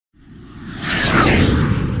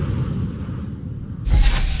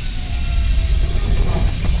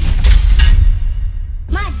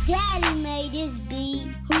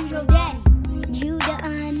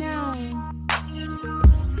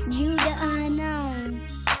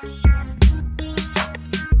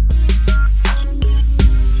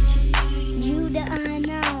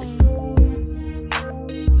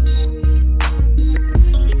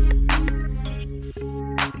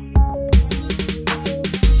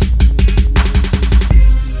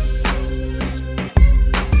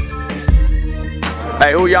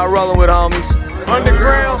Hey, who y'all rolling with, homies?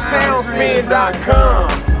 UndergroundSoundsman.com.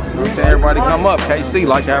 Everybody come up, KC,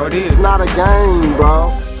 like how it is. It's not a game, bro.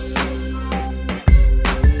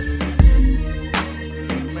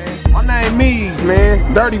 My name Mngmnt,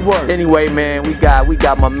 man. Dirty work. Anyway, man, we got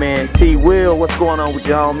my man T. Will. What's going on with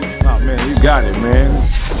you, homie? Oh man, you got it, man.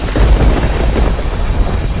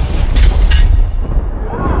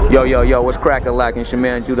 Yo, what's crackin' lacking? It's your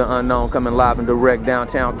man Judah Unknown coming live and direct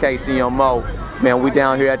downtown KCMO. Man, we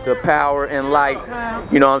down here at the Power and Light,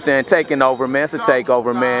 you know what I'm saying, taking over, man. It's a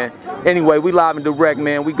takeover, man. Anyway, we live and direct,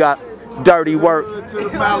 man. We got Dirty Work.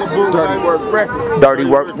 Dirty Work Records. Dirty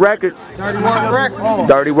Work Records. Dirty Work Records.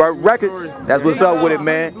 Dirty Work Records. That's what's up with it,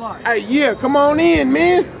 man. Hey, yeah, come on in,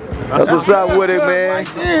 man. That's what's up with it, man.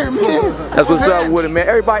 Yeah, man. That's what's up with it, man.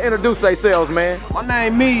 Everybody introduce themselves, man. My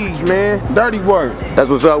name Mngmnt, man. Dirty Work. That's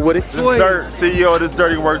what's up with it. This Dirt, CEO of this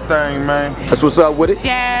Dirty Work thing, man. That's what's up with it.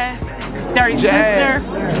 Jazz. Dirty Jazz.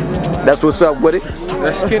 Sister. That's what's up with it.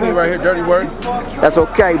 That's Skinny right here, Dirty Work. That's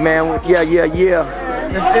okay, man. Yeah.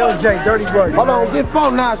 That's LJ, Dirty Work. Hold on, get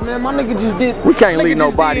phone knots, man. My nigga just did. We can't leave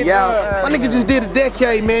nobody out. My nigga just did a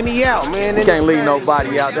decade, man. He out, man. We can't leave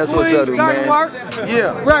nobody out. That's what's up, man.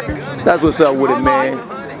 Yeah, record. That's what's up with it, man.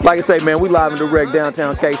 Like I say, man, we live and direct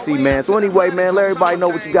downtown KC, man. So anyway, man, let everybody know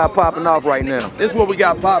what you got popping off right now. This is what we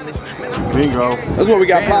got popping. Bingo. That's what we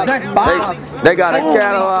got popping. Bob. They got a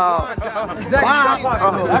catalog. Bob.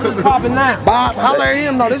 That's what's popping now. Bob, holler at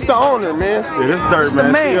him. No, this the owner, man. Yeah, this Dirt,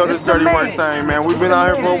 man. CEO of this Dirty Work thing, man. We've been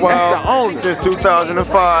out here for a while. Since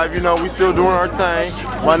 2005, you know, we still doing our thing.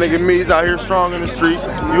 My nigga Me's out here strong in the streets.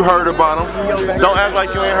 You heard about him. Don't act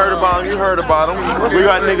like you ain't heard about him. You heard about him. We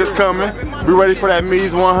got niggas coming. We ready for that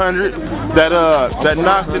Me's 100. That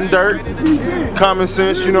Knocked in Dirt. Common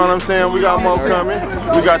Sense, you know what I'm saying? We got more coming.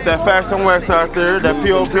 We got that Fashion West out there. That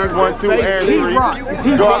POP 1, 2, and 3.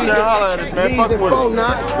 Go out there and holler at us, man. Fuck with us.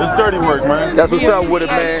 It's Dirty Work, man. That's what's up with it,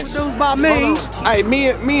 man. By me. Hey,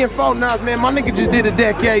 me and Phone Knots, man. My nigga just did a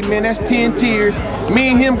decade, man. That's 10 tears. Me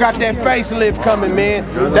and him got that facelift coming, man.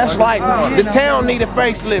 That's like the town need a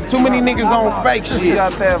facelift. Too many niggas on fake shit. You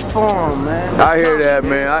got that form, man. I hear that,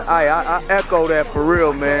 man. I echo that for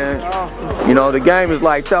real, man. You know, the game is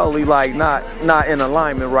like totally like not in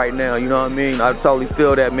alignment right now. You know what I mean? I totally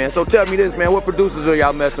feel that, man. So tell me this, man. What producers are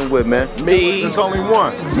y'all messing with, man? Me. There's only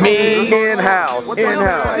one. Me. In-house.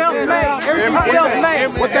 In-house. Self-made. Everything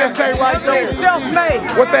self-made. What that say right there? Self-made.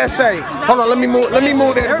 What that say? Hold on, let me move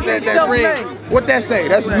that ring. What that say?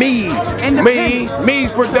 That's Me's.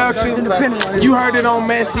 Me's Productions. You heard it on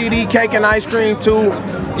Man CD, Cake and Ice Cream 2.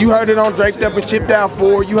 You heard it on Draped Up and Chipped Out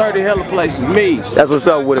 4. You heard it hella places. Me's. That's what's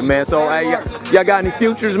up with it, man. So, hey, y'all got any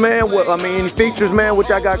futures, man? Any features, man? What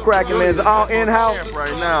y'all got cracking, man? Is it all in-house?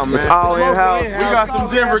 Right now, man. It's all in-house. We got some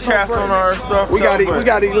Denver cats on our stuff. We got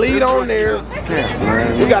Elite on there.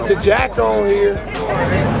 We got the Jack on here.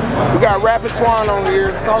 We got Rapid Swan on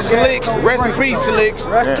here. Slick. Rest in peace, Slick.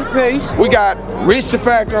 Rest in peace. We got Rich the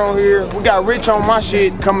Factor on here. We got Rich on my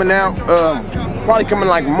shit coming out. Probably coming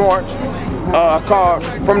like March. Called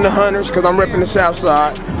From the Hunters, because I'm repping the South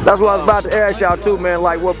Side. That's what I was about to ask y'all too, man.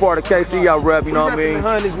 Like, what part of KC y'all rep, you know what I mean? The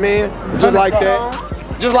Hunters, man. Just like that.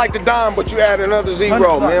 Just like the Dime, but you add another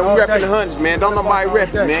zero, man. We repping the Hunters, man. Don't nobody rep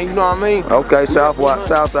it, man. You know what I mean? Okay, South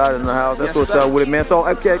Side in the house. That's what's up with it, man. So,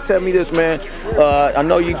 okay, tell me this, man. I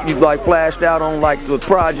know you like flashed out on like the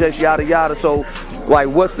projects, yada yada. So, like,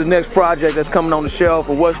 what's the next project that's coming on the shelf,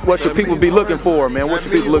 or what should people be looking for, man? What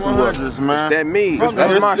should people looking for? That me.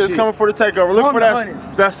 That's my shit. It's coming for the takeover. Look for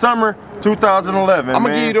that summer 2011. I'm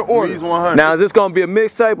gonna give you the order. Now, is this gonna be a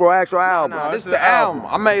mixtape or actual album? Nah, this is the album.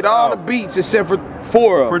 I made all the beats except for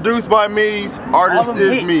 4 of them. Produced by Me's, artist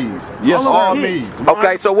is Me's. Yes, all Me's.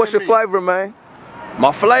 Okay, so what's your flavor, man?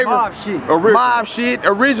 My flavor? Mob shit. Mob shit,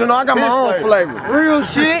 original. I got my own flavor. Real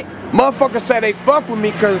shit. Motherfuckers say they fuck with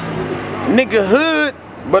me because nigga hood,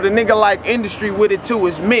 but a nigga like industry with it too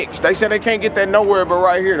is mixed. They say they can't get that nowhere but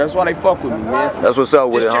right here. That's why they fuck with me, man. That's what's up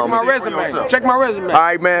with Just it, check homie. my resume. Check my resume. All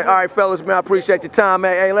right, man. All right, fellas, man. I appreciate your time,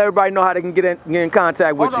 man. Hey, let everybody know how they can get in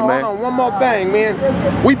contact with you, man. Hold on, one more thing, man.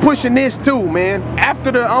 We pushing this too, man.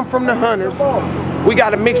 After the I'm From the Hunters, we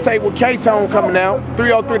got a mixtape with K-Tone coming out,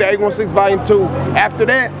 303 to 816 Volume 2. After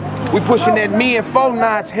that, we pushing that Me and Phone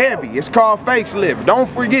Knots heavy. It's called Facelift. Don't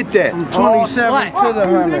forget that. From 27 to the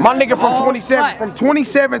 100. My nigga from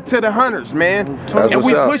 27 to the Hunters, man. And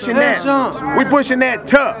we pushing that. We pushing that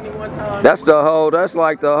tough. That's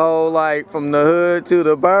like the whole like from the hood to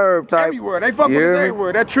the burb type. Everywhere. They fuck with us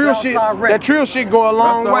everywhere. That trill shit go a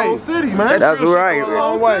long way. That's the whole city, man. That's right. Go a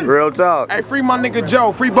long way. Real talk. Hey, free my nigga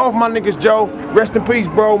Joe. Free both my niggas Joe. Rest in peace,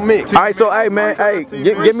 bro. Mix. All right, so hey man, hey,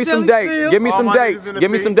 give me some dates. Give me some dates.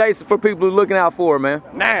 Give me some dates dates for people who looking out for, man?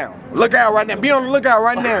 Now. Look out right now. Be on the lookout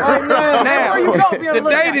right now. Now. Everywhere you go, be on The the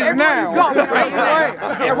lookout. date is Everywhere now. you go.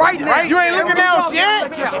 Right now. You ain't looking out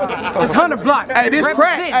yet? It's 100 blocks. Hey, this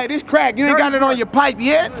crack. Hey, this crack. You ain't got it on your pipe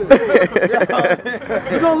yet? You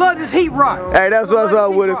gonna love this heat rock. Hey, that's what's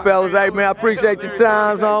up with it, fellas. Hey, man, I appreciate your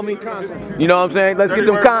times, homie. You know what I'm saying? Let's get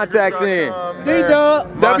them contacts in.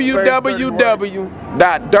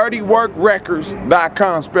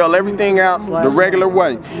 www.dirtyworkrecords.com. Spell everything out the regular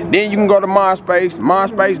way. Then you can go to MySpace,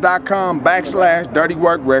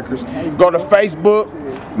 myspace.com/dirtyworkrecords. Go to Facebook,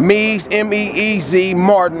 Meez, M-E-E-Z,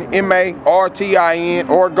 Martin, M-A-R-T-I-N,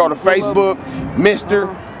 or go to Facebook, Mr.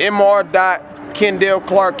 Mr.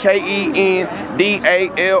 Clark, Kendale,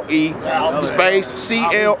 space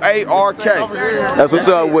C-L-A-R-K. That's what's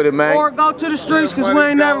up with it, man. Or go to the streets, because we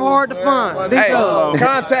ain't never hard to find. Hey,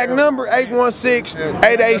 contact number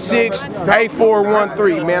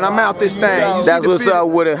 816-886-8413. Man, I'm out this thing. That's what's up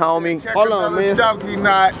with it, homie. Hold on, man. Donkey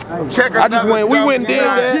knot. Check I just went. We went and did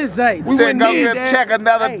that. We went and did that. Check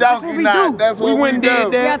another donkey knot. That's what we went and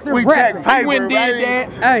did that. We check paper, We went and did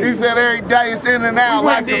that. He said every day it's in and out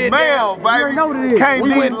like the mail, baby. Can't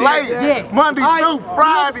be late. Monday through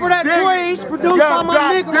Friday. For that tweeze, produced by my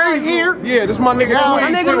nigga right here. Yeah, this my nigga My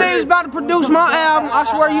Tweez. nigga Meez about to produce my album. I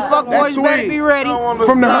swear you fuck boys better be ready.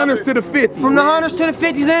 From the 100s to the 50s. From the 100s to the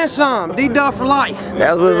 50s and some. D-Dub for life.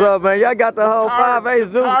 That's what's up, man. Y'all got the whole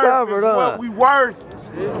 5/8 Zoom covered, huh? What we worth.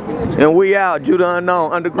 And we out. Judah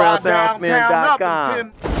Unknown,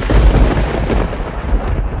 undergroundsoundspin.com.